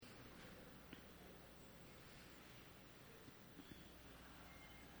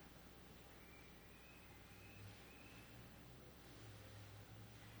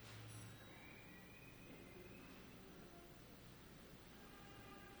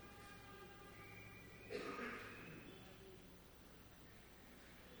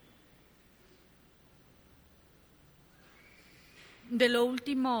de lo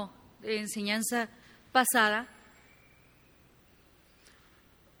último de enseñanza pasada,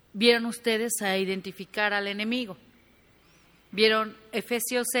 vieron ustedes a identificar al enemigo. ¿Vieron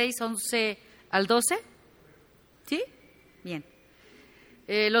Efesios 6, 11 al 12? ¿Sí? Bien.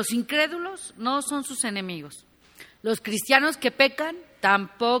 Los incrédulos no son sus enemigos. Los cristianos que pecan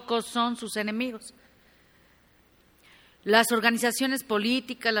tampoco son sus enemigos. Las organizaciones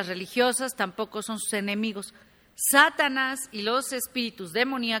políticas, las religiosas, tampoco son sus enemigos. Satanás y los espíritus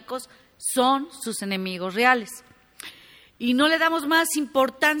demoníacos son sus enemigos reales. Y no le damos más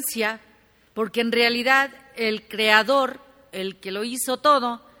importancia porque en realidad el Creador, el que lo hizo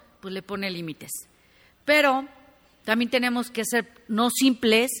todo, pues le pone límites. Pero también tenemos que ser no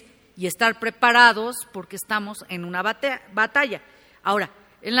simples y estar preparados porque estamos en una batalla. Ahora,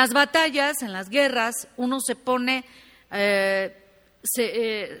 en las batallas, en las guerras, uno se pone,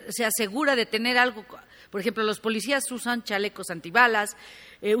 se asegura de tener algo. Por ejemplo, los policías usan chalecos antibalas.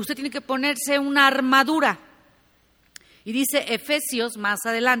 Usted tiene que ponerse una armadura. Y dice Efesios, más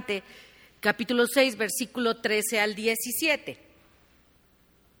adelante, capítulo 6, versículo 13 al 17.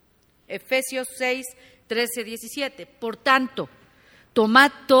 Efesios 6, 13, 17. Por tanto,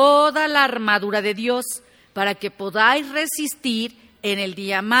 tomad toda la armadura de Dios para que podáis resistir en el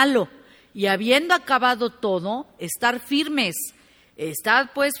día malo y habiendo acabado todo, estar firmes.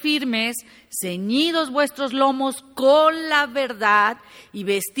 Estad pues firmes, ceñidos vuestros lomos con la verdad y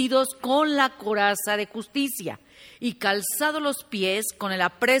vestidos con la coraza de justicia y calzados los pies con el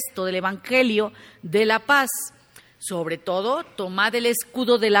apresto del evangelio de la paz. Sobre todo, tomad el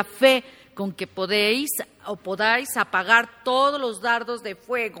escudo de la fe con que podáis apagar todos los dardos de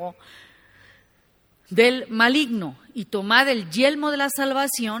fuego del maligno y tomad el yelmo de la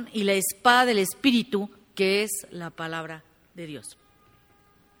salvación y la espada del Espíritu, que es la palabra de Dios.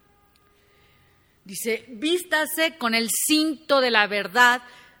 Dice, vístase con el cinto de la verdad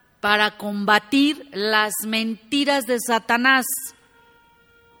para combatir las mentiras de Satanás,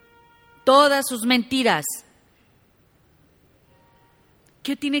 todas sus mentiras.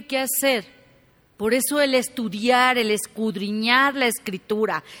 ¿Qué tiene que hacer? Por eso el estudiar, el escudriñar la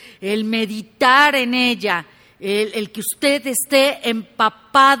Escritura, el meditar en ella, el que usted esté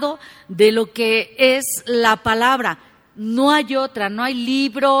empapado de lo que es la palabra. No hay otra, no hay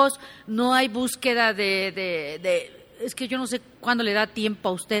libros, no hay búsqueda es que yo no sé cuándo le da tiempo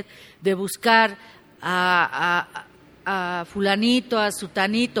a usted de buscar a fulanito, a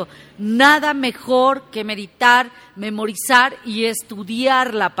sutanito. Nada mejor que meditar, memorizar y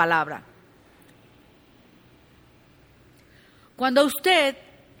estudiar la palabra. Cuando usted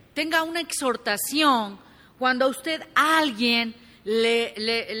tenga una exhortación, cuando usted a alguien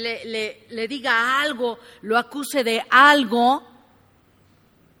le diga algo, lo acuse de algo,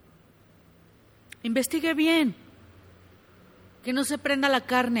 investigue bien, que no se prenda la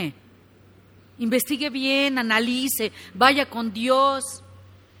carne. Investigue bien, analice, vaya con Dios,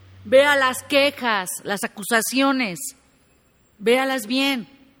 vea las quejas, las acusaciones, véalas bien,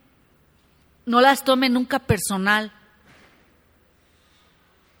 no las tome nunca personal.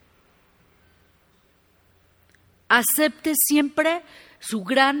 Acepte siempre su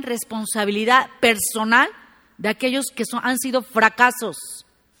gran responsabilidad personal de aquellos que han sido fracasos.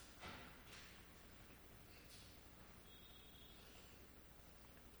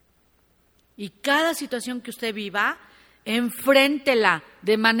 Y cada situación que usted viva, enfréntela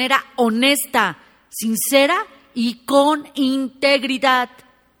de manera honesta, sincera y con integridad.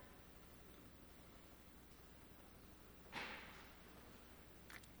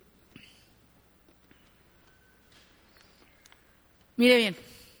 Mire bien,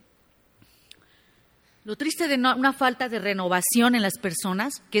 lo triste de una falta de renovación en las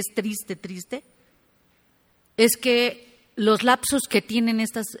personas, que es triste, es que los lapsos que tienen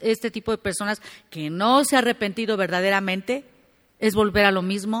este tipo de personas que no se ha arrepentido verdaderamente es volver a lo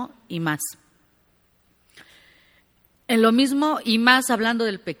mismo y más. En lo mismo y más hablando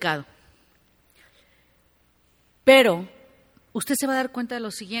del pecado. Pero usted se va a dar cuenta de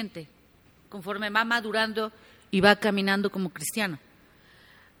lo siguiente, conforme va madurando y va caminando como cristiano.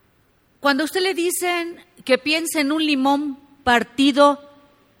 Cuando a usted le dicen que piense en un limón partido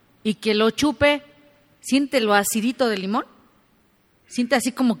y que lo chupe, ¿siente lo acidito del limón? Siente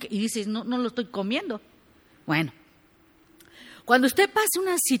así como que, y dice, no lo estoy comiendo. Bueno, cuando usted pase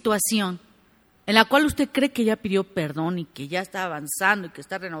una situación en la cual usted cree que ya pidió perdón y que ya está avanzando y que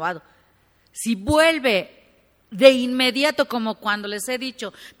está renovado, si vuelve de inmediato, como cuando les he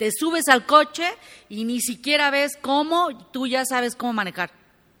dicho, te subes al coche y ni siquiera ves cómo, tú ya sabes cómo manejar.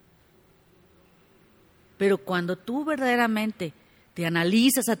 Pero cuando tú verdaderamente te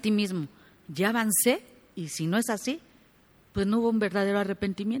analizas a ti mismo, ya avancé, y si no es así, pues no hubo un verdadero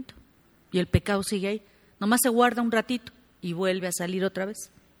arrepentimiento y el pecado sigue ahí. Nomás se guarda un ratito y vuelve a salir otra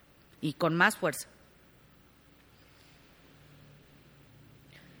vez y con más fuerza.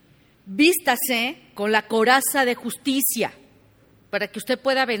 Vístase con la coraza de justicia para que usted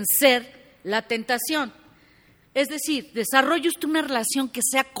pueda vencer la tentación. Es decir, desarrolle usted una relación que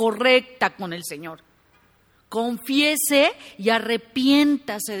sea correcta con el Señor. Confiese y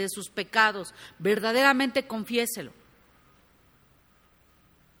arrepiéntase de sus pecados. Verdaderamente confiéselo.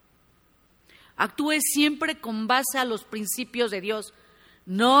 Actúe siempre con base a los principios de Dios,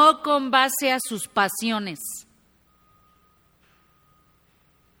 no con base a sus pasiones.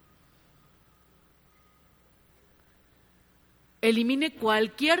 Elimine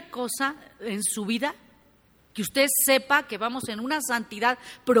cualquier cosa en su vida que usted sepa que vamos en una santidad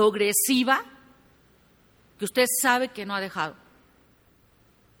progresiva que usted sabe que no ha dejado.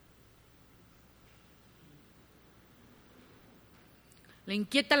 ¿Le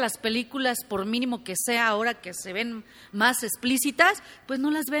inquietan las películas, por mínimo que sea ahora que se ven más explícitas? Pues no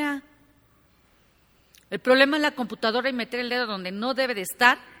las vea. El problema es la computadora y meter el dedo donde no debe de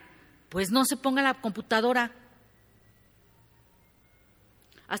estar, pues no se ponga la computadora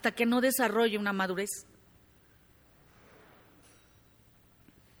hasta que no desarrolle una madurez.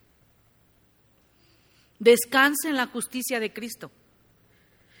 Descanse en la justicia de Cristo.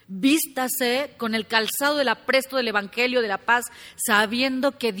 Vístase con el calzado del apresto del Evangelio de la paz,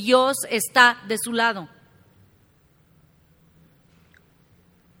 sabiendo que Dios está de su lado.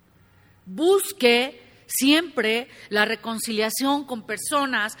 Busque siempre la reconciliación con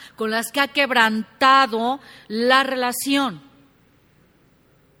personas con las que ha quebrantado la relación.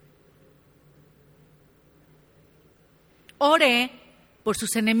 Ore por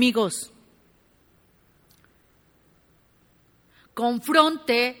sus enemigos.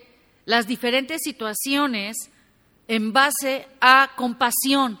 Confronte las diferentes situaciones en base a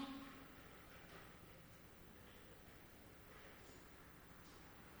compasión.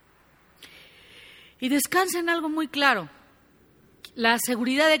 Y descanse en algo muy claro: la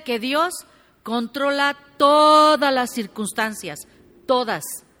seguridad de que Dios controla todas las circunstancias, todas.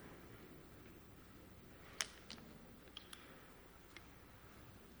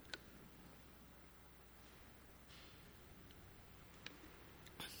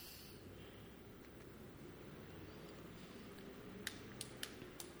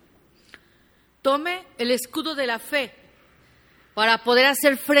 Tome el escudo de la fe para poder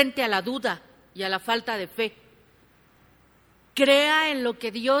hacer frente a la duda y a la falta de fe. Crea en lo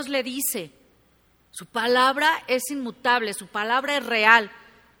que Dios le dice. Su palabra es inmutable, su palabra es real,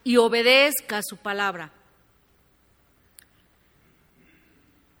 y obedezca a su palabra.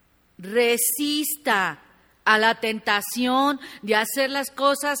 Resista a la tentación de hacer las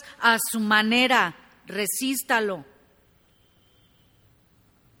cosas a su manera. Resístalo.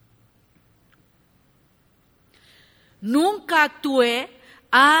 Nunca actúe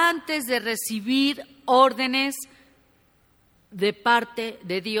antes de recibir órdenes de parte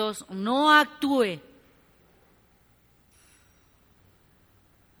de Dios. No actúe.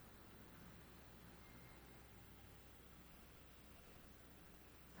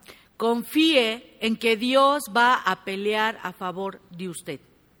 Confíe en que Dios va a pelear a favor de usted.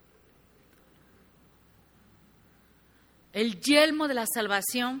 El yelmo de la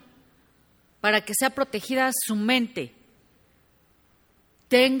salvación, para que sea protegida su mente.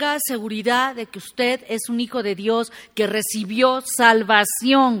 Tenga seguridad de que usted es un hijo de Dios que recibió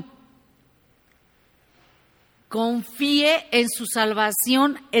salvación. Confíe en su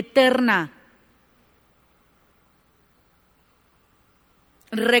salvación eterna.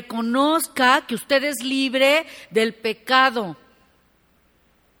 Reconozca que usted es libre del pecado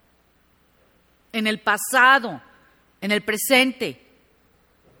en el pasado, en el presente.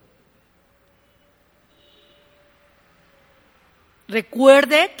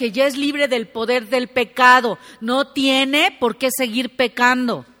 Recuerde que ya es libre del poder del pecado, no tiene por qué seguir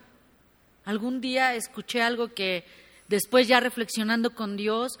pecando. Algún día escuché algo que después, ya reflexionando con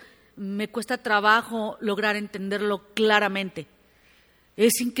Dios, me cuesta trabajo lograr entenderlo claramente.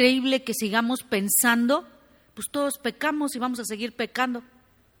 Es increíble que sigamos pensando, pues todos pecamos y vamos a seguir pecando.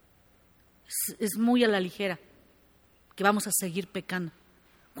 Es muy a la ligera que vamos a seguir pecando.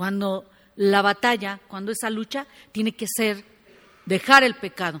 Cuando la batalla, cuando esa lucha tiene que ser dejar el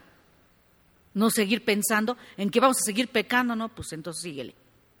pecado, no seguir pensando en que vamos a seguir pecando, no, pues entonces síguele.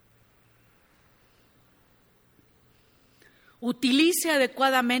 Utilice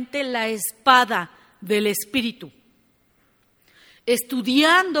adecuadamente la espada del Espíritu,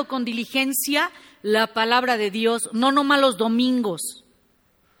 estudiando con diligencia la palabra de Dios, no nomás los domingos,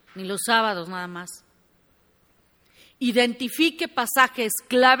 ni los sábados nada más. Identifique pasajes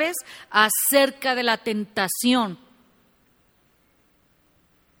claves acerca de la tentación.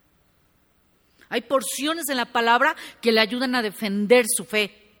 Hay porciones en la palabra que le ayudan a defender su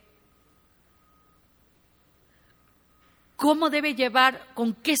fe. ¿Cómo debe llevar,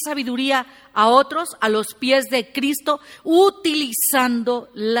 con qué sabiduría a otros a los pies de Cristo, utilizando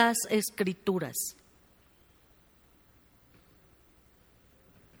las Escrituras?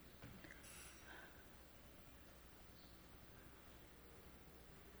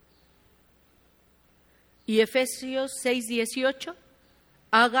 Y Efesios 6:18,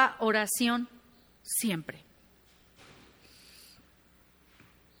 haga oración siempre.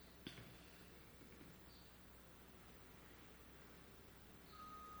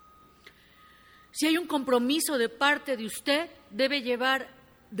 Si hay un compromiso de parte de usted, debe llevar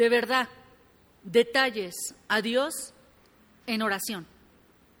de verdad detalles a Dios en oración.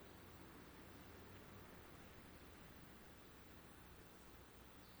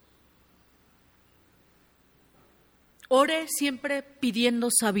 Ore siempre pidiendo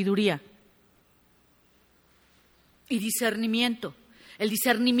sabiduría y discernimiento. El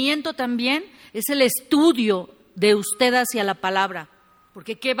discernimiento también es el estudio de usted hacia la palabra,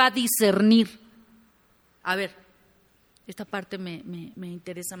 porque ¿qué va a discernir? A ver, esta parte me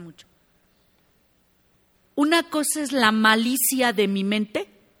interesa mucho. Una cosa es la malicia de mi mente,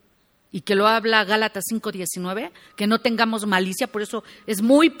 y que lo habla Gálatas 5:19, que no tengamos malicia, por eso es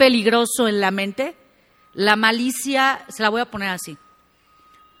muy peligroso en la mente. La malicia, se la voy a poner así.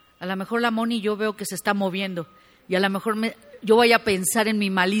 A lo mejor la Moni yo veo que se está moviendo y a lo mejor yo voy a pensar en mi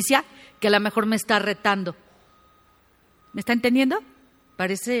malicia, que a lo mejor me está retando. ¿Me está entendiendo?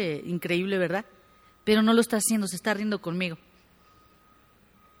 Parece increíble, ¿verdad? Pero no lo está haciendo, se está riendo conmigo.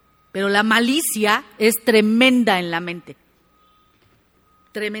 Pero la malicia es tremenda en la mente.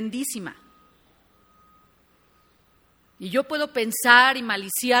 Tremendísima. Y yo puedo pensar y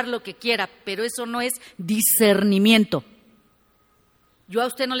maliciar lo que quiera, pero eso no es discernimiento. Yo a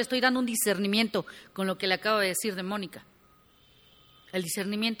usted no le estoy dando un discernimiento con lo que le acabo de decir de Mónica. El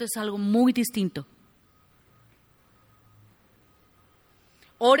discernimiento es algo muy distinto.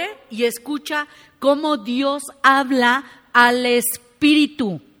 Ore y escucha cómo Dios habla al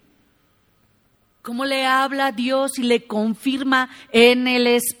Espíritu. Cómo le habla a Dios y le confirma en el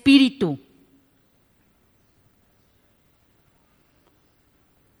Espíritu.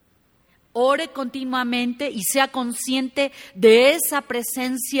 Ore continuamente y sea consciente de esa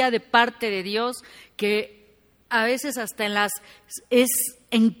presencia de parte de Dios, que a veces hasta es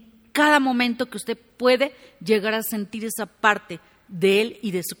en cada momento que usted puede llegar a sentir esa parte de Él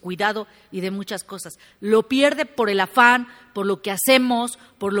y de su cuidado y de muchas cosas. Lo pierde por el afán, por lo que hacemos,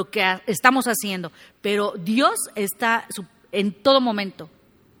 por lo que estamos haciendo, pero Dios está en todo momento.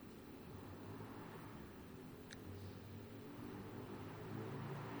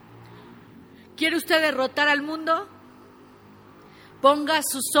 ¿Quiere usted derrotar al mundo? Ponga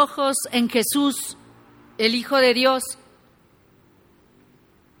sus ojos en Jesús, el Hijo de Dios.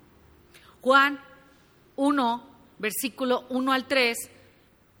 Juan 1, versículo 1 al 3,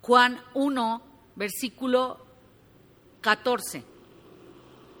 Juan 1, versículo 14.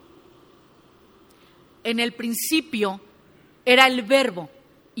 En el principio era el Verbo,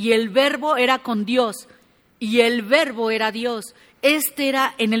 y el Verbo era con Dios, y el Verbo era Dios. Este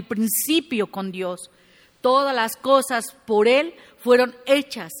era en el principio con Dios. Todas las cosas por Él fueron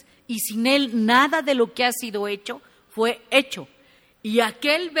hechas, y sin Él nada de lo que ha sido hecho fue hecho. Y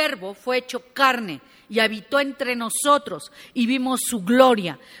aquel Verbo fue hecho carne y habitó entre nosotros, y vimos su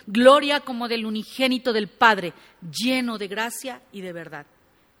gloria, gloria como del unigénito del Padre, lleno de gracia y de verdad.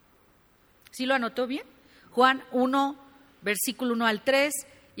 ¿Sí lo anotó bien? Juan 1, versículo 1 al 3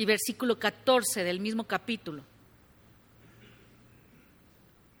 y versículo 14 del mismo capítulo.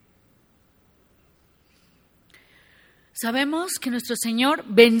 Sabemos que nuestro Señor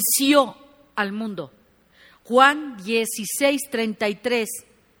venció al mundo. Juan 16:33.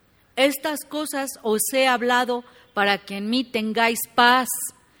 Estas cosas os he hablado para que en mí tengáis paz.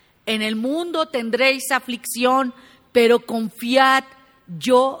 En el mundo tendréis aflicción, pero confiad,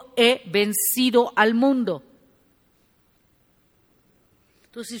 yo he vencido al mundo.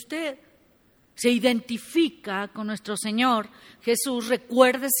 Entonces, si usted se identifica con nuestro Señor Jesús,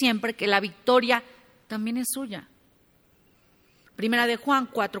 recuerde siempre que la victoria también es suya. Primera de Juan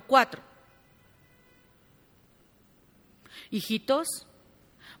 4:4. Hijitos,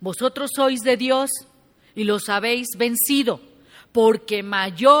 vosotros sois de Dios y los habéis vencido, porque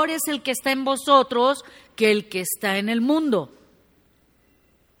mayor es el que está en vosotros que el que está en el mundo.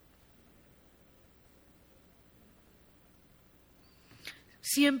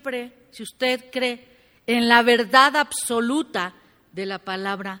 Siempre, si usted cree en la verdad absoluta de la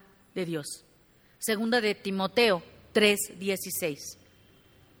palabra de Dios. Segunda de Timoteo 3:16.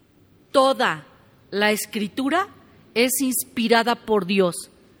 Toda la Escritura es inspirada por Dios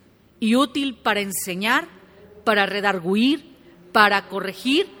y útil para enseñar, para redarguir, para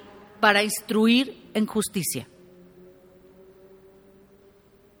corregir, para instruir en justicia.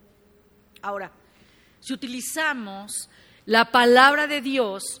 Ahora, si utilizamos la palabra de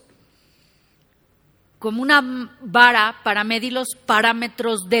Dios como una vara para medir los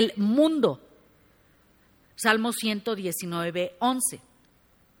parámetros del mundo, Salmo 119:11.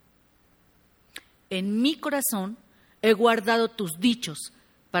 En mi corazón he guardado tus dichos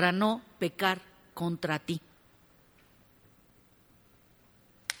para no pecar contra ti.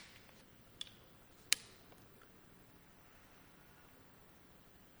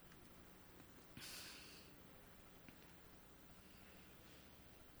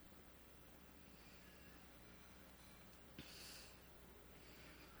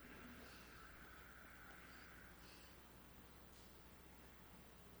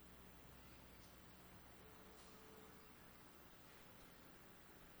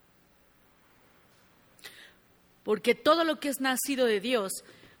 Porque todo lo que es nacido de Dios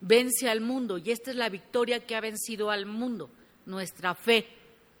vence al mundo, y esta es la victoria que ha vencido al mundo, nuestra fe.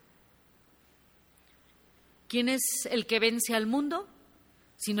 ¿Quién es el que vence al mundo?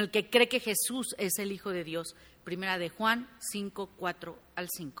 Sino el que cree que Jesús es el Hijo de Dios. Primera de Juan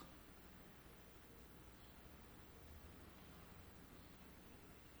 5:4-5.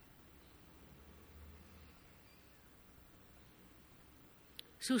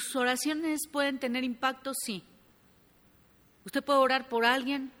 ¿Sus oraciones pueden tener impacto? Sí. Usted puede orar por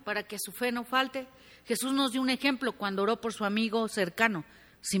alguien para que su fe no falte. Jesús nos dio un ejemplo cuando oró por su amigo cercano,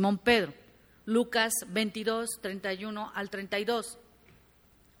 Simón Pedro. Lucas 22:31-32.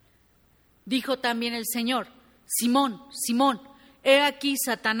 Dijo también el Señor: Simón, Simón, he aquí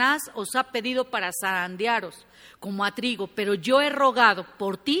Satanás os ha pedido para zarandearos como a trigo, pero yo he rogado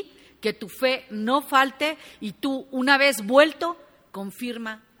por ti que tu fe no falte, y tú, una vez vuelto,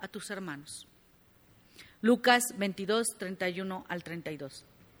 confirma a tus hermanos. Lucas 22:31-32.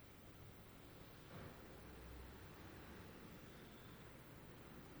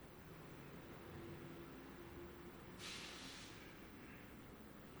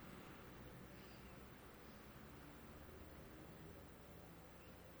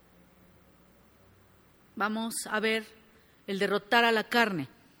 Vamos a ver el derrotar a la carne.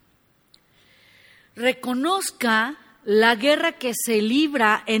 Reconozca la guerra que se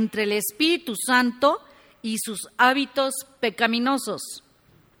libra entre el Espíritu Santo y sus hábitos pecaminosos,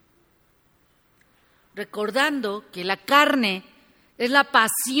 recordando que la carne es la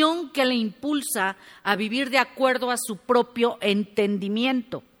pasión que le impulsa a vivir de acuerdo a su propio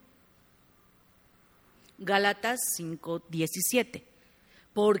entendimiento. Gálatas 5:17.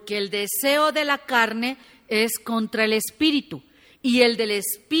 Porque el deseo de la carne es contra el espíritu, y el del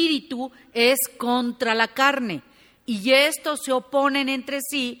espíritu es contra la carne, y estos se oponen entre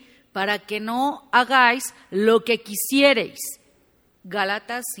sí para que no hagáis lo que quisiereis.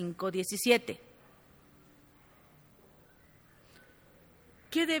 Gálatas 5:17.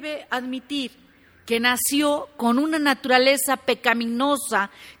 ¿Qué debe admitir? Que nació con una naturaleza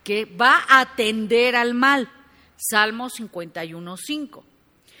pecaminosa que va a tender al mal. Salmo 51:5.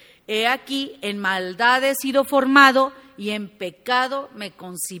 He aquí, en maldad he sido formado, y en pecado me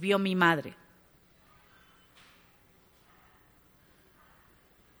concibió mi madre.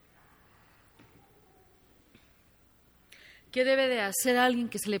 ¿Qué debe de hacer alguien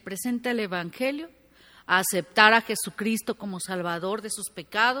que se le presenta el Evangelio? Aceptar a Jesucristo como Salvador de sus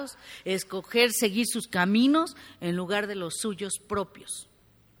pecados, escoger seguir sus caminos en lugar de los suyos propios.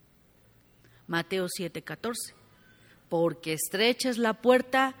 Mateo 7:14. Porque estrecha es la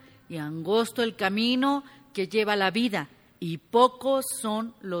puerta y angosto el camino que lleva a la vida, y pocos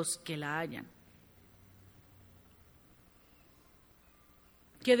son los que la hallan.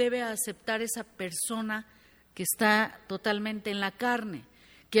 ¿Qué debe aceptar esa persona que está totalmente en la carne?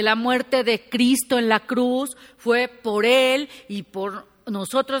 Que la muerte de Cristo en la cruz fue por Él y por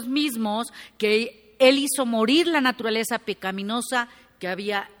nosotros mismos, que Él hizo morir la naturaleza pecaminosa que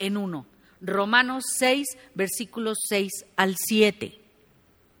había en uno. Romanos 6, versículos 6-7.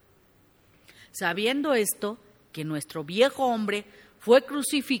 Sabiendo esto, que nuestro viejo hombre fue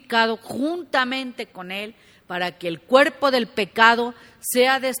crucificado juntamente con Él, para que el cuerpo del pecado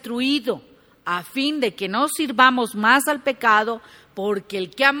sea destruido, a fin de que no sirvamos más al pecado, porque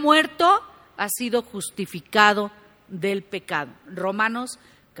el que ha muerto ha sido justificado del pecado. Romanos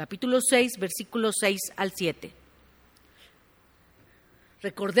capítulo 6, versículos 6-7.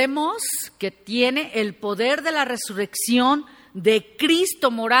 Recordemos que tiene el poder de la resurrección de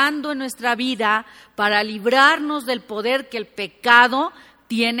Cristo morando en nuestra vida para librarnos del poder que el pecado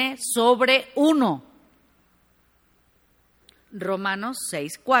tiene sobre uno. Romanos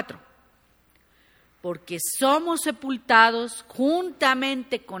 6:4. Porque somos sepultados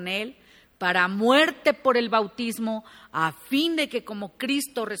juntamente con Él para muerte por el bautismo, a fin de que como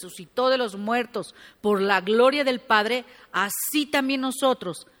Cristo resucitó de los muertos por la gloria del Padre, así también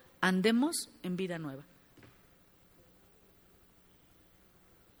nosotros andemos en vida nueva.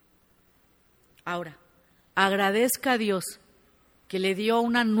 Ahora, agradezca a Dios que le dio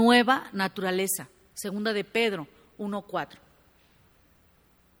una nueva naturaleza, segunda de Pedro 1:4,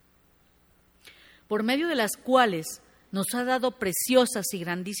 por medio de las cuales nos ha dado preciosas y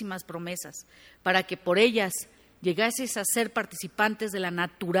grandísimas promesas, para que por ellas llegaseis a ser participantes de la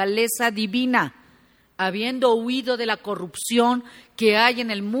naturaleza divina, habiendo huido de la corrupción que hay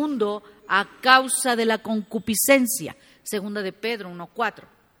en el mundo a causa de la concupiscencia, segunda de Pedro 1:4.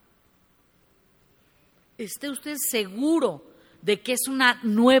 Esté usted seguro de que es una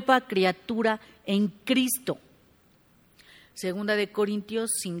nueva criatura en Cristo, segunda de Corintios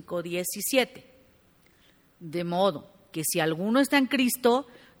 5:17. De modo que si alguno está en Cristo,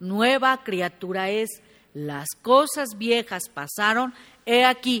 nueva criatura es. Las cosas viejas pasaron, he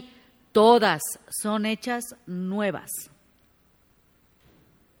aquí, todas son hechas nuevas.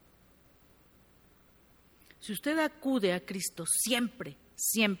 Si usted acude a Cristo siempre,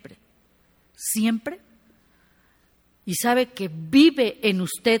 siempre, siempre, y sabe que vive en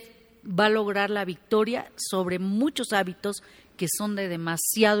usted, va a lograr la victoria sobre muchos hábitos que son de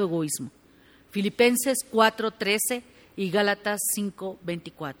demasiado egoísmo. Filipenses 4:13 y Gálatas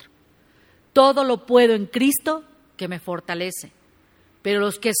 5:24. Todo lo puedo en Cristo que me fortalece. Pero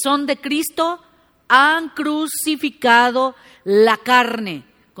los que son de Cristo han crucificado la carne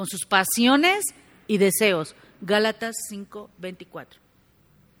con sus pasiones y deseos. Gálatas 5:24.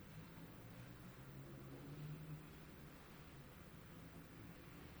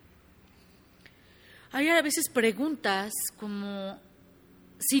 Hay a veces preguntas como,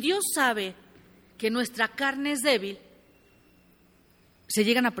 si Dios sabe que nuestra carne es débil, se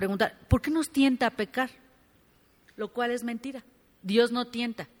llegan a preguntar, ¿por qué nos tienta a pecar? Lo cual es mentira. Dios no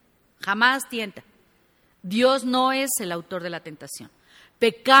tienta, jamás tienta. Dios no es el autor de la tentación.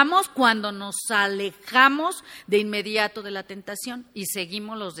 Pecamos cuando nos alejamos de inmediato de la tentación y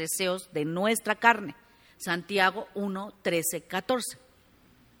seguimos los deseos de nuestra carne. Santiago 1:13-14.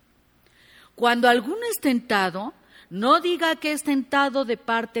 Cuando alguno es tentado, no diga que es tentado de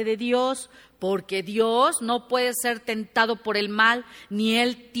parte de Dios, porque Dios no puede ser tentado por el mal, ni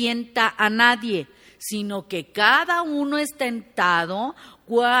Él tienta a nadie, sino que cada uno es tentado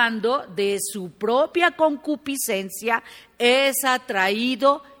cuando de su propia concupiscencia es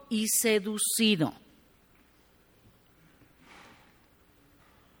atraído y seducido.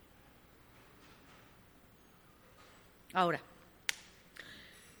 Ahora,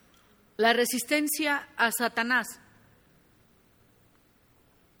 la resistencia a Satanás.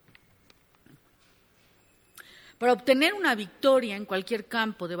 Para obtener una victoria en cualquier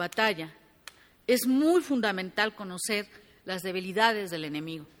campo de batalla, es muy fundamental conocer las debilidades del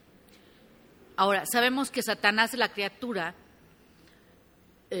enemigo. Ahora, sabemos que Satanás es la criatura,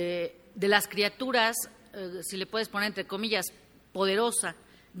 de las criaturas, si le puedes poner entre comillas, poderosa,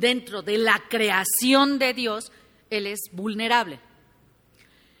 dentro de la creación de Dios, él es vulnerable.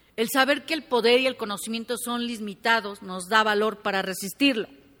 El saber que el poder y el conocimiento son limitados nos da valor para resistirlo.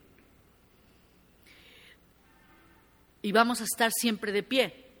 Y vamos a estar siempre de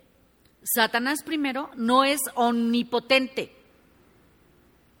pie. Satanás, primero, no es omnipotente.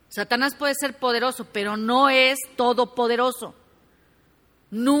 Satanás puede ser poderoso, pero no es todopoderoso.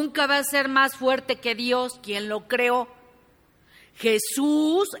 Nunca va a ser más fuerte que Dios, quien lo creó.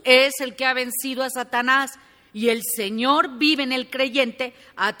 Jesús es el que ha vencido a Satanás y el Señor vive en el creyente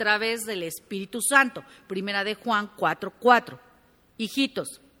a través del Espíritu Santo. Primera de Juan 4:4.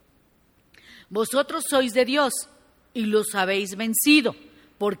 Hijitos, vosotros sois de Dios y los habéis vencido,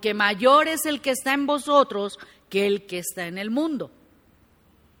 porque mayor es el que está en vosotros que el que está en el mundo.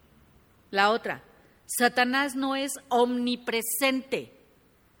 La otra, Satanás no es omnipresente,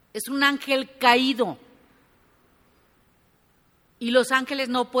 es un ángel caído. Y los ángeles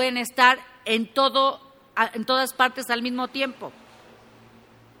no pueden estar en todas partes al mismo tiempo.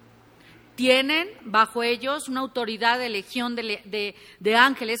 Tienen bajo ellos una autoridad de legión de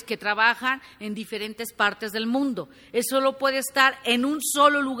ángeles que trabajan en diferentes partes del mundo. Él solo puede estar en un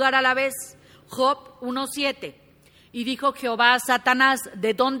solo lugar a la vez. Job 1:7. Y dijo Jehová a Satanás,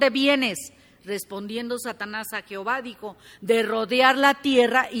 ¿de dónde vienes? Respondiendo Satanás a Jehová, dijo: de rodear la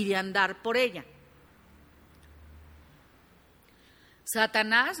tierra y de andar por ella.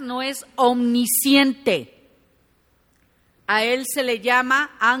 Satanás no es omnisciente. A él se le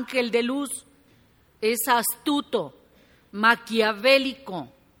llama ángel de luz. Es astuto,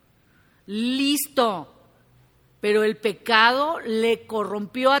 maquiavélico, listo. Pero el pecado le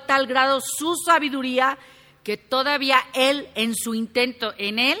corrompió a tal grado su sabiduría que todavía él, en su intento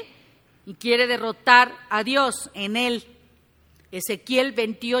en él, quiere derrotar a Dios en él. Ezequiel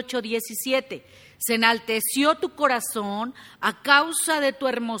 28:17. Se enalteció tu corazón a causa de tu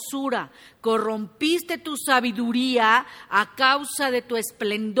hermosura, corrompiste tu sabiduría a causa de tu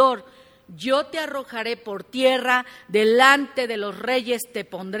esplendor. Yo te arrojaré por tierra, delante de los reyes te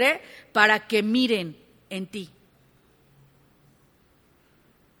pondré para que miren en ti.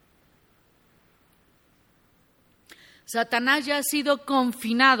 Satanás ya ha sido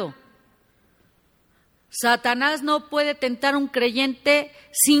confinado. Satanás no puede tentar a un creyente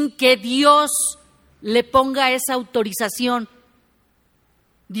sin que Dios le ponga esa autorización.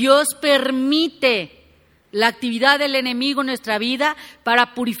 Dios permite la actividad del enemigo en nuestra vida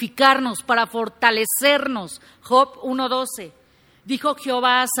para purificarnos, para fortalecernos. Job 1:12. Dijo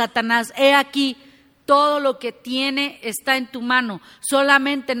Jehová a Satanás: he aquí, todo lo que tiene está en tu mano,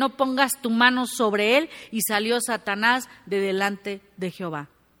 solamente no pongas tu mano sobre él. Y salió Satanás de delante de Jehová.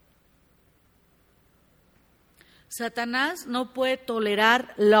 Satanás no puede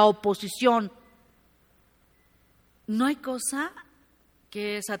tolerar la oposición. No hay cosa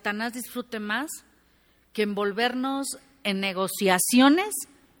que Satanás disfrute más que envolvernos en negociaciones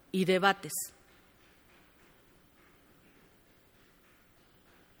y debates.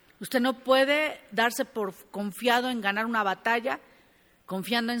 Usted no puede darse por confiado en ganar una batalla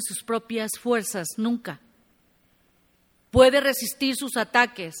confiando en sus propias fuerzas, nunca. Puede resistir sus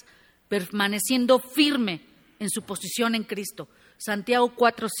ataques permaneciendo firme en su posición en Cristo. Santiago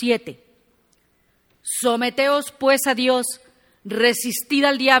 4:7. Someteos pues a Dios, resistid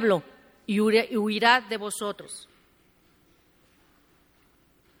al diablo y huirá de vosotros.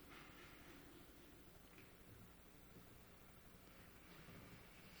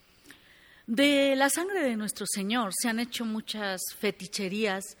 De la sangre de nuestro Señor se han hecho muchas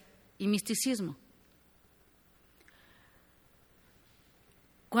feticherías y misticismo.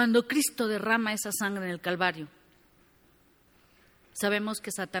 Cuando Cristo derrama esa sangre en el Calvario, sabemos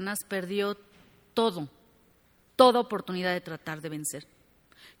que Satanás perdió toda oportunidad de tratar de vencer.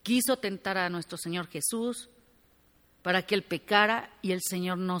 Quiso tentar a nuestro Señor Jesús para que Él pecara y el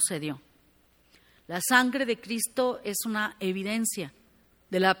Señor no cedió. La sangre de Cristo es una evidencia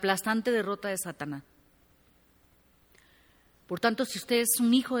de la aplastante derrota de Satanás. Por tanto, si usted es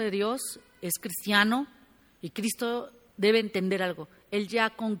un hijo de Dios, es cristiano, y Cristo debe entender algo: Él ya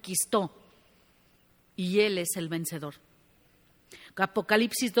conquistó y Él es el vencedor.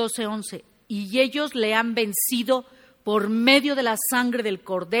 Apocalipsis 12:11. Y ellos le han vencido por medio de la sangre del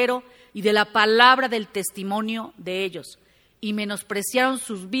Cordero y de la palabra del testimonio de ellos, y menospreciaron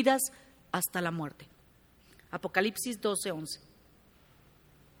sus vidas hasta la muerte. Apocalipsis 12:11.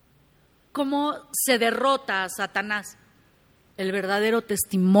 ¿Cómo se derrota a Satanás? El verdadero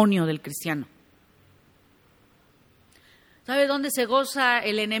testimonio del cristiano. ¿Sabe dónde se goza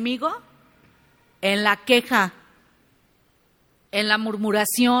el enemigo? En la queja, en la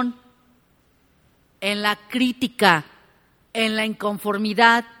murmuración, en la crítica, en la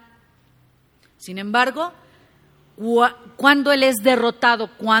inconformidad. Sin embargo, cuando él es derrotado,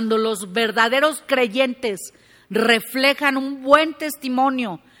 cuando los verdaderos creyentes reflejan un buen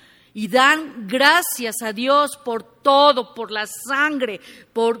testimonio y dan gracias a Dios por todo, por la sangre,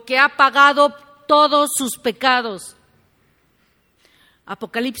 porque ha pagado todos sus pecados.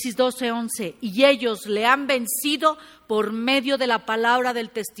 Apocalipsis 12:11. Y ellos le han vencido por medio de la palabra del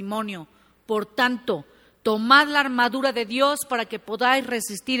testimonio. Por tanto, tomad la armadura de Dios para que podáis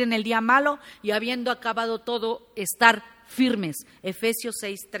resistir en el día malo y, habiendo acabado todo, estar firmes. Efesios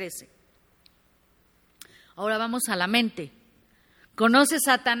 6:13. Ahora vamos a la mente. ¿Conoce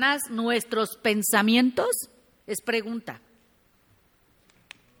Satanás nuestros pensamientos? Es pregunta.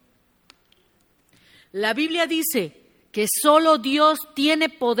 La Biblia dice que solo Dios tiene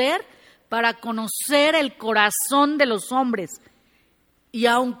poder para conocer el corazón de los hombres. Y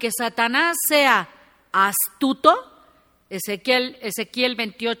aunque Satanás sea astuto, Ezequiel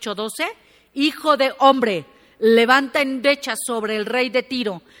 28:12, hijo de hombre, levanta endechas sobre el rey de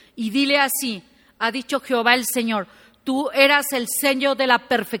Tiro y dile así: ha dicho Jehová el Señor, tú eras el sello de la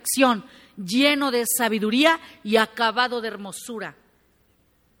perfección, lleno de sabiduría y acabado de hermosura.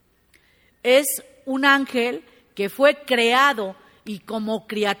 Es un ángel que fue creado y como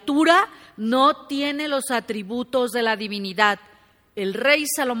criatura no tiene los atributos de la divinidad. El rey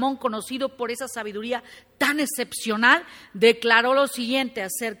Salomón, conocido por esa sabiduría tan excepcional, declaró lo siguiente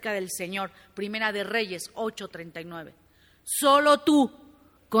acerca del Señor. Primera de Reyes 8:39. Solo tú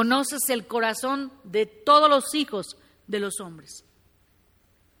conoces el corazón de todos los hijos de los hombres.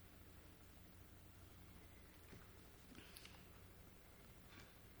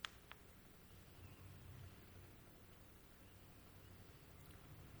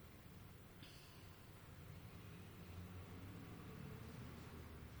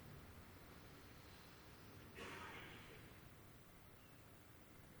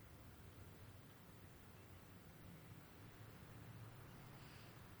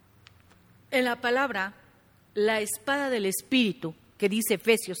 En la palabra, la espada del Espíritu, que dice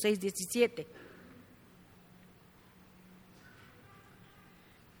Efesios 6:17.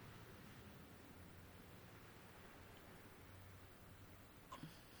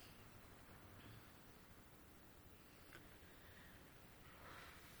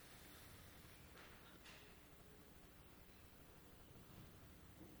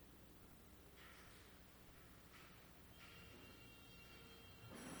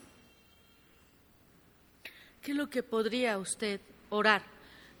 ¿Qué es lo que podría usted orar?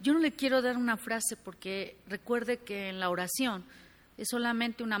 Yo no le quiero dar una frase porque recuerde que en la oración es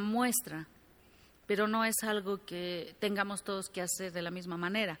solamente una muestra, pero no es algo que tengamos todos que hacer de la misma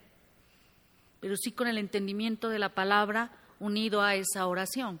manera, pero sí con el entendimiento de la palabra unido a esa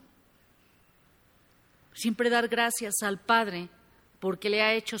oración. Siempre dar gracias al Padre porque le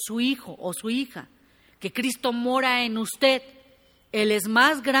ha hecho su hijo o su hija, que Cristo mora en usted. Él es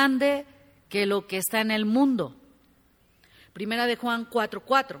más grande que lo que está en el mundo. Primera de Juan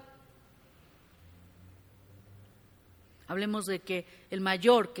 4:4. Hablemos de que el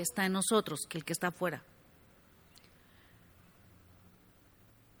mayor que está en nosotros que el que está afuera.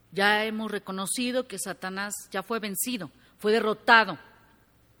 Ya hemos reconocido que Satanás ya fue vencido, fue derrotado.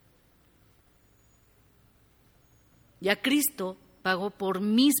 Ya Cristo pagó por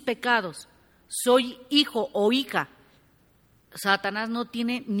mis pecados. Soy hijo o hija. Satanás no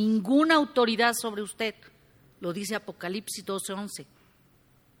tiene ninguna autoridad sobre usted, lo dice Apocalipsis 12:11.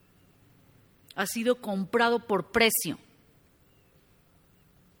 Ha sido comprado por precio.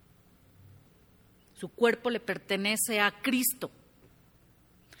 Su cuerpo le pertenece a Cristo.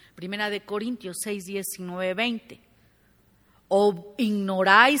 Primera de Corintios 6:19-20. ¿O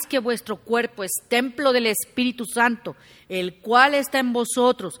ignoráis que vuestro cuerpo es templo del Espíritu Santo, el cual está en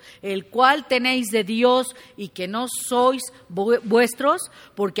vosotros, el cual tenéis de Dios y que no sois vuestros,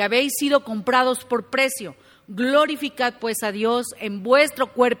 porque habéis sido comprados por precio? Glorificad pues a Dios en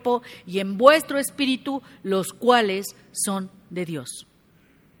vuestro cuerpo y en vuestro espíritu, los cuales son de Dios.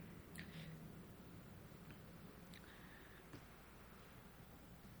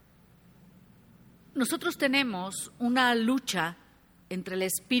 Nosotros tenemos una lucha entre el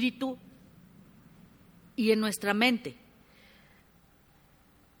espíritu y en nuestra mente,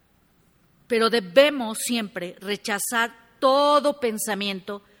 pero debemos siempre rechazar todo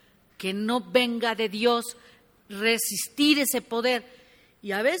pensamiento que no venga de Dios, resistir ese poder.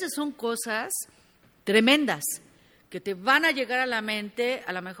 Y a veces son cosas tremendas que te van a llegar a la mente.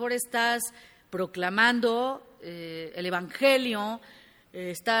 A lo mejor estás proclamando el Evangelio,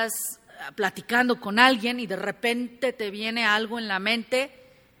 estás platicando con alguien y de repente te viene algo en la mente.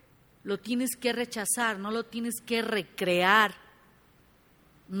 Lo tienes que rechazar, no lo tienes que recrear,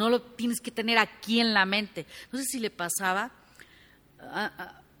 no lo tienes que tener aquí en la mente. No sé si le pasaba,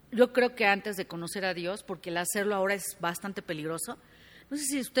 yo creo que antes de conocer a Dios, porque el hacerlo ahora es bastante peligroso, no sé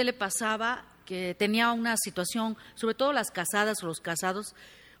si a usted le pasaba que tenía una situación, sobre todo las casadas o los casados,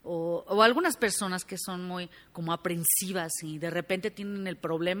 o algunas personas que son muy como aprensivas y de repente tienen el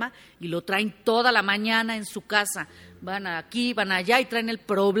problema y lo traen toda la mañana en su casa, van aquí, van allá y traen el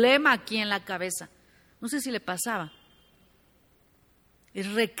problema aquí en la cabeza. No sé si le pasaba.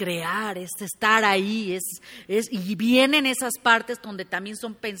 Es recrear, es estar ahí, y vienen esas partes donde también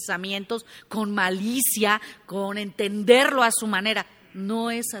son pensamientos con malicia, con entenderlo a su manera.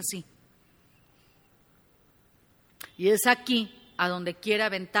 No es así. Y es aquí a donde quiere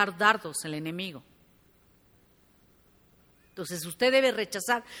aventar dardos el enemigo. Entonces usted debe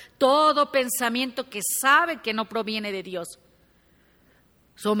rechazar todo pensamiento que sabe que no proviene de Dios.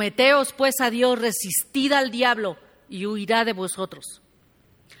 Someteos pues a Dios, resistid al diablo y huirá de vosotros.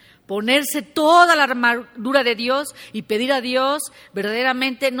 Ponerse toda la armadura de Dios y pedir a Dios,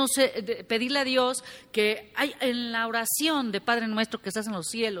 verdaderamente, pedirle a Dios que hay en la oración de Padre Nuestro que estás en los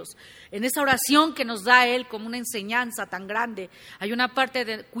cielos, en esa oración que nos da Él como una enseñanza tan grande, hay una parte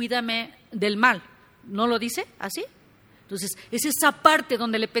de cuídame del mal, ¿no lo dice así? Entonces, es esa parte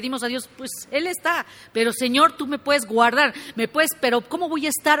donde le pedimos a Dios, pues Él está, pero Señor, tú me puedes guardar, pero ¿cómo voy a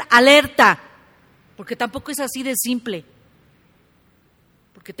estar alerta? Porque tampoco es así de simple,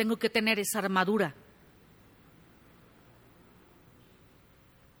 porque tengo que tener esa armadura.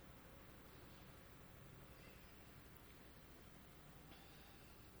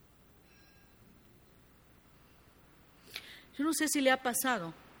 Yo no sé si le ha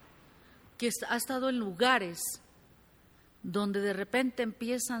pasado que ha estado en lugares donde de repente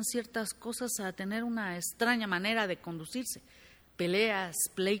empiezan ciertas cosas a tener una extraña manera de conducirse, peleas,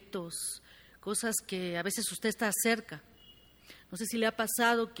 pleitos, cosas que a veces usted está cerca. No sé si le ha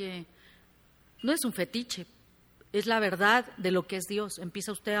pasado que no es un fetiche, es la verdad de lo que es Dios.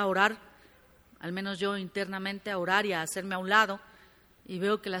 Empieza usted a orar, al menos yo internamente a orar y a hacerme a un lado, y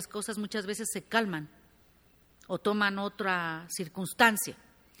veo que las cosas muchas veces se calman o toman otra circunstancia,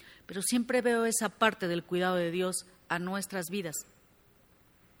 pero siempre veo esa parte del cuidado de Dios a nuestras vidas.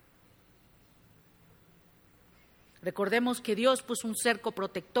 Recordemos que Dios puso un cerco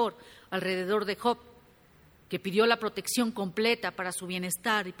protector alrededor de Job, que pidió la protección completa para su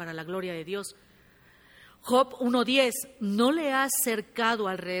bienestar y para la gloria de Dios. Job 1:10, ¿no le has cercado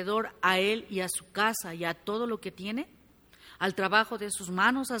alrededor a él y a su casa y a todo lo que tiene? Al trabajo de sus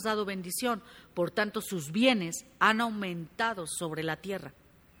manos has dado bendición, por tanto sus bienes han aumentado sobre la tierra.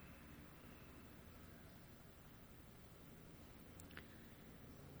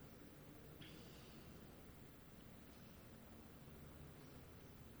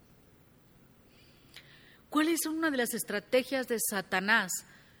 ¿Cuál es una de las estrategias de Satanás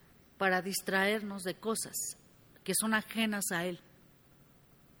para distraernos de cosas que son ajenas a él?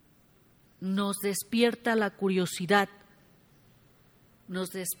 Nos despierta la curiosidad,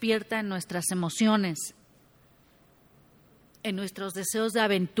 nos despierta en nuestras emociones, en nuestros deseos de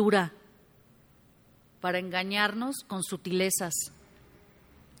aventura, para engañarnos con sutilezas.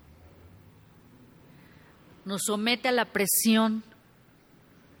 Nos somete a la presión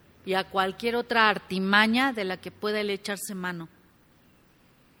y a cualquier otra artimaña de la que pueda él echarse mano.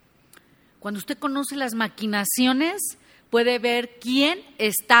 Cuando usted conoce las maquinaciones, puede ver quién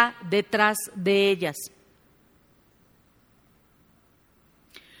está detrás de ellas.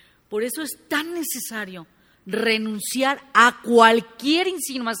 Por eso es tan necesario renunciar a cualquier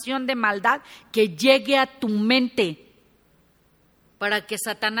insinuación de maldad que llegue a tu mente para que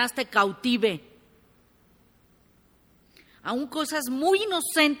Satanás te cautive. Aún cosas muy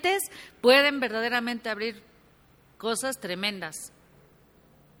inocentes pueden verdaderamente abrir cosas tremendas.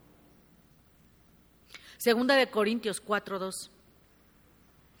 Segunda de Corintios 4:2.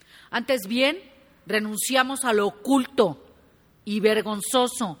 Antes bien, renunciamos a lo oculto y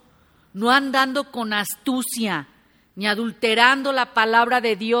vergonzoso, no andando con astucia, ni adulterando la palabra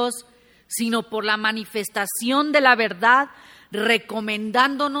de Dios, sino por la manifestación de la verdad,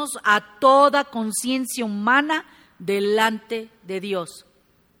 recomendándonos a toda conciencia humana delante de Dios.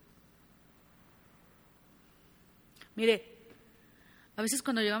 Mire, a veces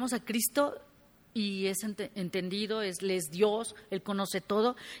cuando llegamos a Cristo y es entendido, Él es Dios, Él conoce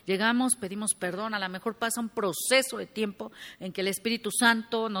todo, llegamos, pedimos perdón, a lo mejor pasa un proceso de tiempo en que el Espíritu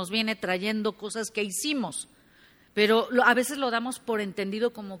Santo nos viene trayendo cosas que hicimos, pero a veces lo damos por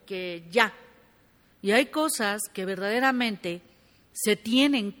entendido como que ya. Y hay cosas que verdaderamente se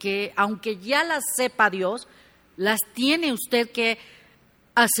tienen que, aunque ya las sepa Dios, las tiene usted que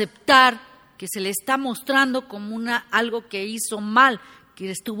aceptar que se le está mostrando como algo que hizo mal,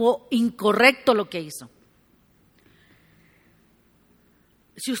 que estuvo incorrecto lo que hizo.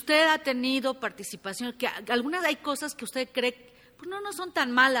 Si usted ha tenido participación, que algunas hay cosas que usted cree, pues no son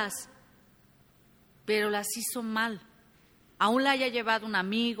tan malas, pero las hizo mal. Aún la haya llevado un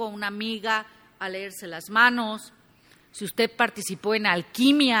amigo o una amiga a leerse las manos, si usted participó en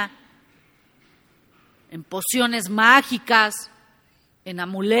alquimia, en pociones mágicas, en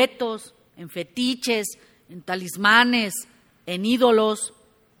amuletos, en fetiches, en talismanes, en ídolos,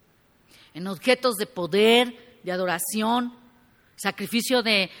 en objetos de poder, de adoración, sacrificio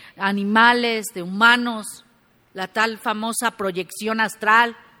de animales, de humanos, la tal famosa proyección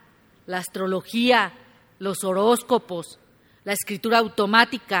astral, la astrología, los horóscopos, la escritura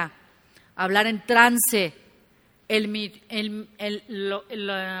automática, hablar en trance,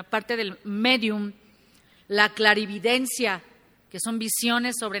 la parte del medium, la clarividencia, que son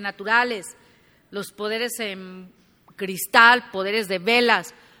visiones sobrenaturales, los poderes en cristal, poderes de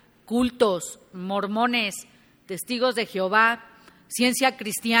velas, cultos, mormones, testigos de Jehová, ciencia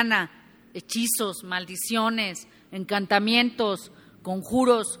cristiana, hechizos, maldiciones, encantamientos,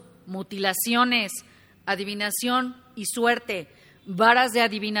 conjuros, mutilaciones, adivinación y suerte, varas de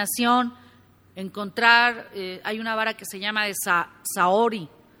adivinación, encontrar, hay una vara que se llama de Saori,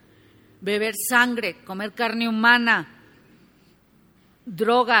 beber sangre, comer carne humana,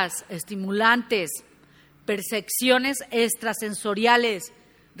 drogas, estimulantes, percepciones extrasensoriales,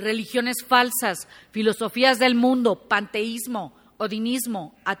 religiones falsas, filosofías del mundo, panteísmo,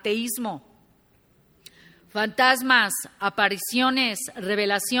 odinismo, ateísmo, fantasmas, apariciones,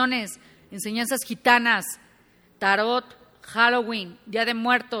 revelaciones, enseñanzas gitanas, tarot, Halloween, Día de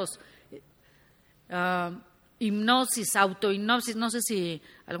Muertos, hipnosis, autohipnosis. No sé si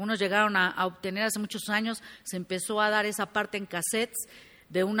algunos llegaron a obtener hace muchos años, se empezó a dar esa parte en cassettes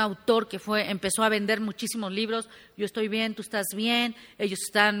de un autor que empezó a vender muchísimos libros. Yo estoy bien, tú estás bien, ellos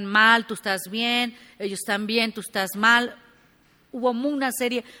están mal, tú estás bien, ellos están bien, tú estás mal. Hubo una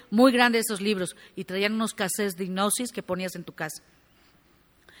serie muy grande de esos libros y traían unos cassettes de hipnosis que ponías en tu casa.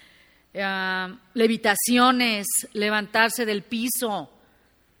 Levitaciones, levantarse del piso,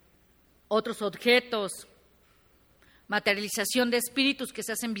 otros objetos, materialización de espíritus que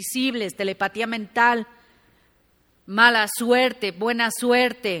se hacen visibles, telepatía mental, mala suerte, buena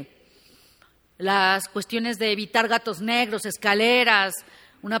suerte, las cuestiones de evitar gatos negros, escaleras,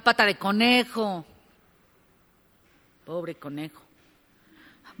 una pata de conejo, pobre conejo,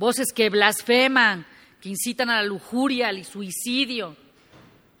 voces que blasfeman, que incitan a la lujuria, al suicidio,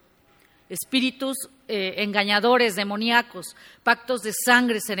 espíritus engañadores, demoníacos, pactos de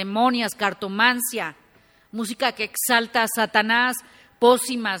sangre, ceremonias, cartomancia, música que exalta a Satanás,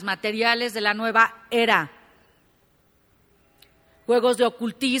 pócimas, materiales de la nueva era, juegos de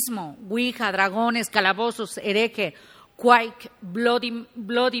ocultismo, ouija, dragones, calabozos, hereje, Quake,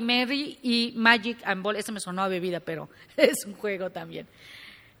 Bloody Mary y Magic and Ball. Ese me sonó a bebida, pero es un juego también.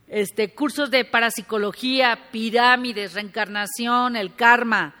 Cursos de parapsicología, pirámides, reencarnación, el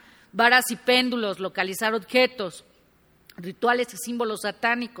karma, varas y péndulos, localizar objetos, rituales y símbolos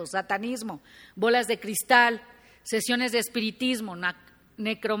satánicos, satanismo, bolas de cristal, sesiones de espiritismo,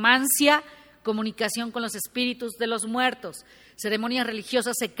 necromancia, comunicación con los espíritus de los muertos, ceremonias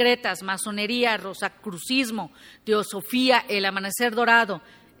religiosas secretas, masonería, rosacrucismo, teosofía, el amanecer dorado,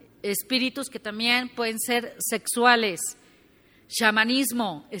 espíritus que también pueden ser sexuales,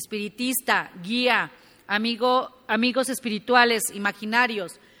 chamanismo, espiritista, guía, amigos espirituales,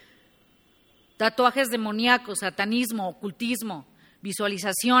 imaginarios, tatuajes demoníacos, satanismo, ocultismo,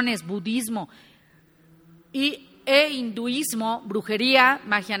 visualizaciones, budismo e hinduismo, brujería,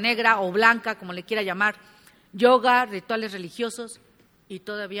 magia negra o blanca, como le quiera llamar, yoga, rituales religiosos y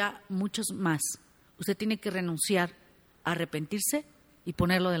todavía muchos más. Usted tiene que renunciar, arrepentirse y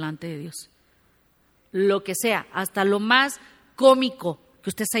ponerlo delante de Dios. Lo que sea, hasta lo más cómico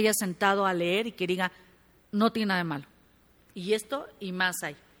que usted se haya sentado a leer y que diga, no tiene nada de malo. Y esto y más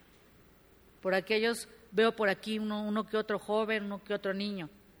hay. Por aquellos, veo por aquí uno que otro joven, uno que otro niño.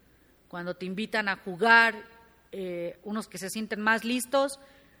 Cuando te invitan a jugar, unos que se sienten más listos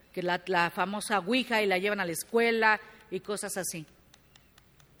que la famosa ouija y la llevan a la escuela y cosas así.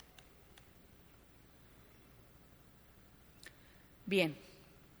 Bien.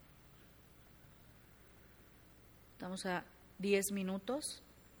 Estamos a 10 minutos.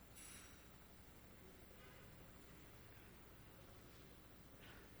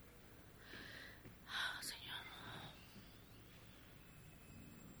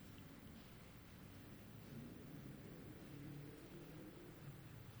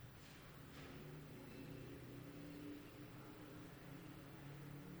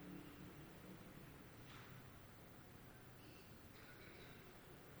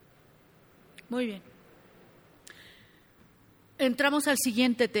 Muy bien. Entramos al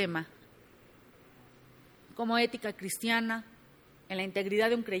siguiente tema. Como ética cristiana, en la integridad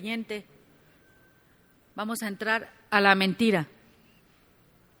de un creyente, vamos a entrar a la mentira.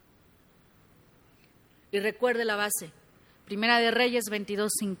 Y recuerde la base. Primera de Reyes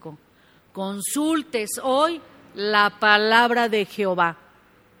 22:5. Consultes hoy la palabra de Jehová.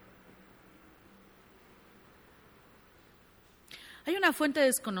 Hay una fuente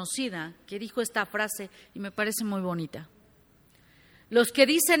desconocida que dijo esta frase y me parece muy bonita. Los que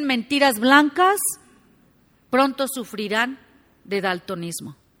dicen mentiras blancas pronto sufrirán de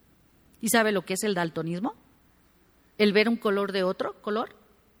daltonismo. ¿Y sabe lo que es el daltonismo? ¿El ver un color de otro color?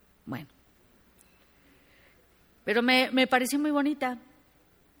 Bueno. Pero me pareció muy bonita.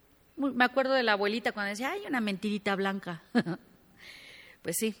 Me acuerdo de la abuelita cuando decía, hay una mentirita blanca.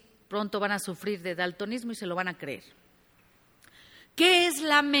 Pues sí, pronto van a sufrir de daltonismo y se lo van a creer. ¿Qué es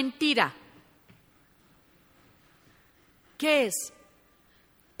la mentira? ¿Qué es?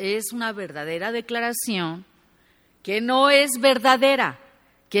 Es una verdadera declaración que no es verdadera,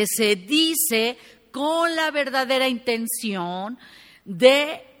 que se dice con la verdadera intención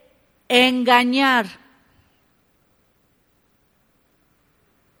de engañar.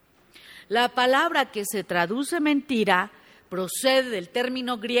 La palabra que se traduce mentira procede del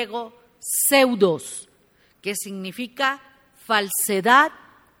término griego pseudos, que significa falsedad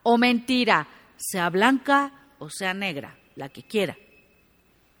o mentira, sea blanca o sea negra, la que quiera.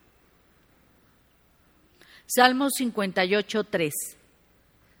 Salmo 58:3.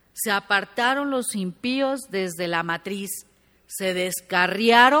 Se apartaron los impíos desde la matriz, se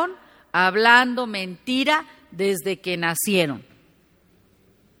descarriaron hablando mentira desde que nacieron.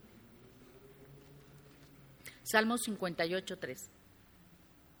 Salmo 58:3.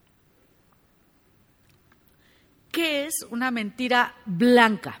 ¿Qué es una mentira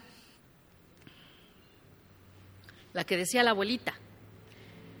blanca? La que decía la abuelita.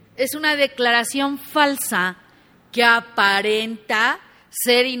 Es una declaración falsa que aparenta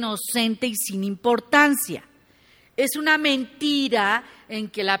ser inocente y sin importancia. Es una mentira en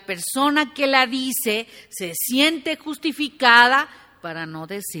que la persona que la dice se siente justificada para no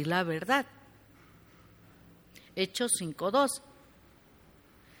decir la verdad. Hechos 5:2.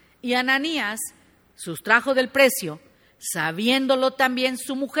 Y Ananías sustrajo del precio, sabiéndolo también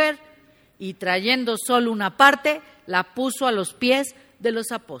su mujer, y trayendo solo una parte, la puso a los pies de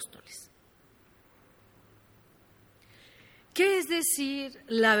los apóstoles. ¿Qué es decir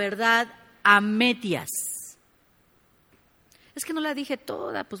la verdad a medias? Es que no la dije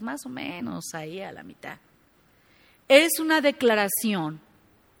toda, pues más o menos ahí a la mitad. Es una declaración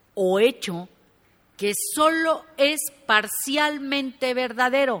o hecho que solo es parcialmente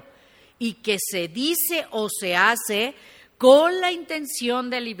verdadero y que se dice o se hace con la intención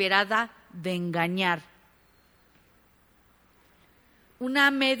deliberada de engañar.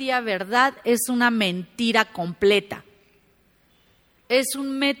 Una media verdad es una mentira completa. Es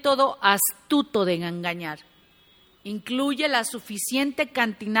un método astuto de engañar. Incluye la suficiente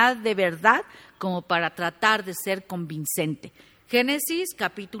cantidad de verdad como para tratar de ser convincente. Génesis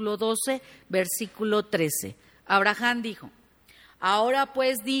capítulo 12, versículo 13. Abraham dijo: ahora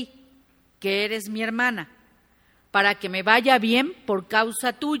pues di que eres mi hermana, para que me vaya bien por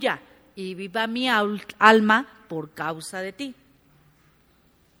causa tuya y viva mi alma por causa de ti.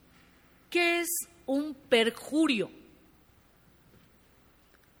 ¿Qué es un perjurio?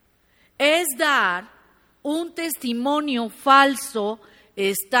 Es dar un testimonio falso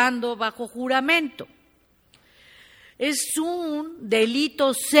estando bajo juramento. Es un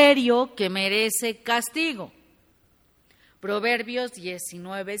delito serio que merece castigo. Proverbios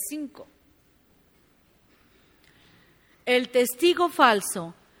 19:5. El testigo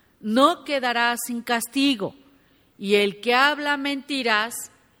falso no quedará sin castigo, y el que habla mentiras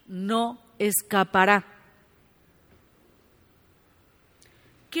no escapará.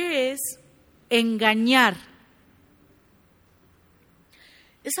 ¿Qué es engañar?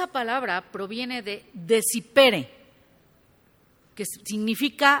 Esa palabra proviene de desipere, que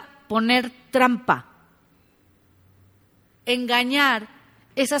significa poner trampa. Engañar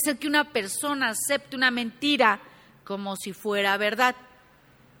es hacer que una persona acepte una mentira como si fuera verdad.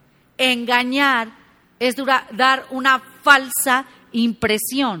 Engañar es dar una falsa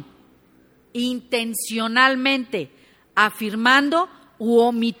impresión, intencionalmente, afirmando u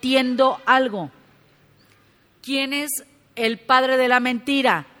omitiendo algo. ¿Quién es el padre de la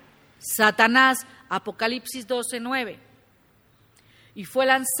mentira? Satanás, Apocalipsis 12:9. Y fue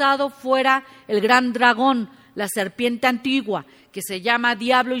lanzado fuera el gran dragón, la serpiente antigua, que se llama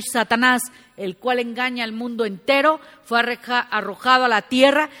Diablo y Satanás, el cual engaña al mundo entero, fue arrojado a la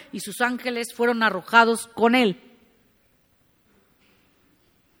tierra y sus ángeles fueron arrojados con él.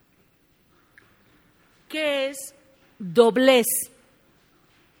 ¿Qué es doblez?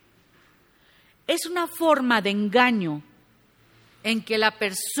 Es una forma de engaño en que la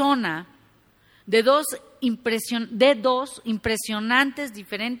persona de dos impresionantes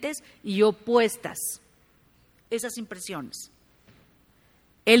diferentes y opuestas, esas impresiones.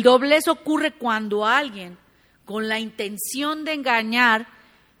 El doblez ocurre cuando alguien, con la intención de engañar,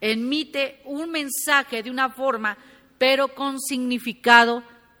 emite un mensaje de una forma, pero con significado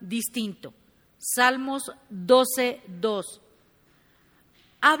distinto. Salmos 12:2.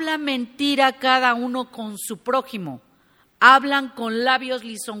 Habla mentira cada uno con su prójimo. Hablan con labios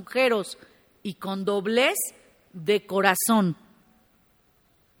lisonjeros y con doblez de corazón.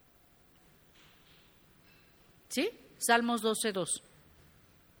 ¿Sí? Salmos 12:2.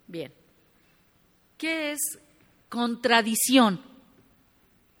 Bien. ¿Qué es contradicción?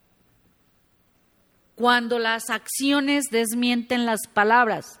 Cuando las acciones desmienten las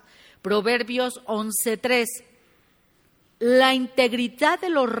palabras. Proverbios 11:3. La integridad de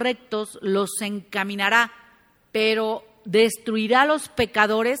los rectos los encaminará, pero destruirá a los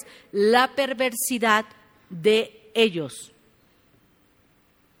pecadores la perversidad de ellos.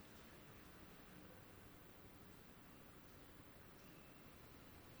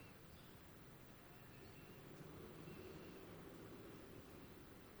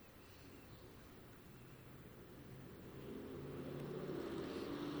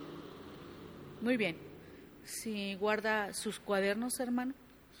 Muy bien. Si guarda sus cuadernos, hermano,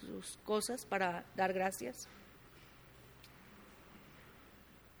 sus cosas para dar gracias.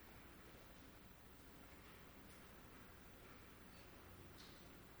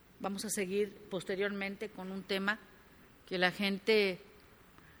 Vamos a seguir posteriormente con un tema que la gente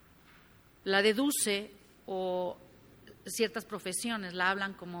la deduce, o ciertas profesiones la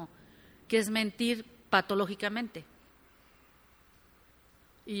hablan como que es mentir patológicamente.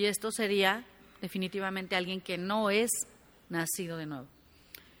 Y esto sería definitivamente alguien que no es nacido de nuevo.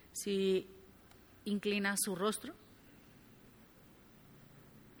 Si inclina su rostro.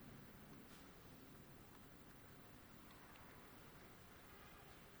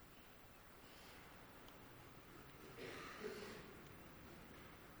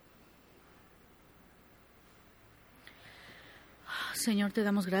 Señor, te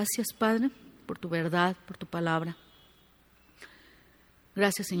damos gracias, Padre, por tu verdad, por tu palabra.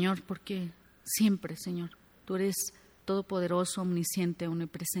 Gracias, Señor, porque siempre, Señor, tú eres todopoderoso, omnisciente,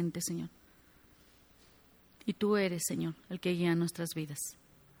 omnipresente, Señor. Y tú eres, Señor, el que guía nuestras vidas,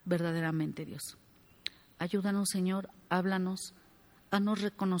 verdaderamente, Dios. Ayúdanos, Señor, háblanos, haznos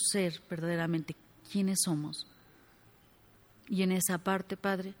reconocer verdaderamente quiénes somos. Y en esa parte,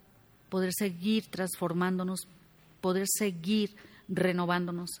 Padre, poder seguir transformándonos, poder seguir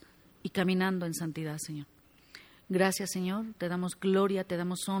renovándonos y caminando en santidad, Señor. Gracias, Señor, te damos gloria, te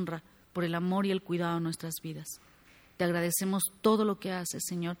damos honra por el amor y el cuidado de nuestras vidas. Te agradecemos todo lo que haces,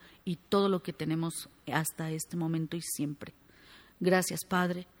 Señor, y todo lo que tenemos hasta este momento y siempre. Gracias,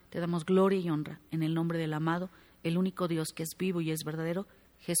 Padre, te damos gloria y honra en el nombre del amado, el único Dios que es vivo y es verdadero,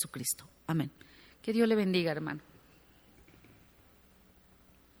 Jesucristo. Amén. Que Dios le bendiga, hermano.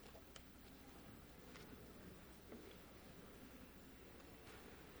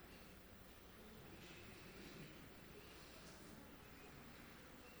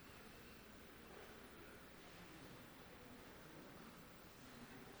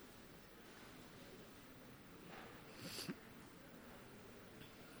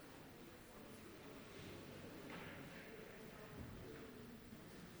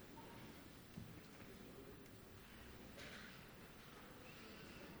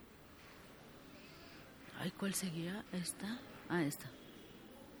 Ay, ¿cuál seguía? ¿Esta? Ah, esta.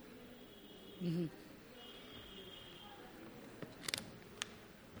 Uh-huh.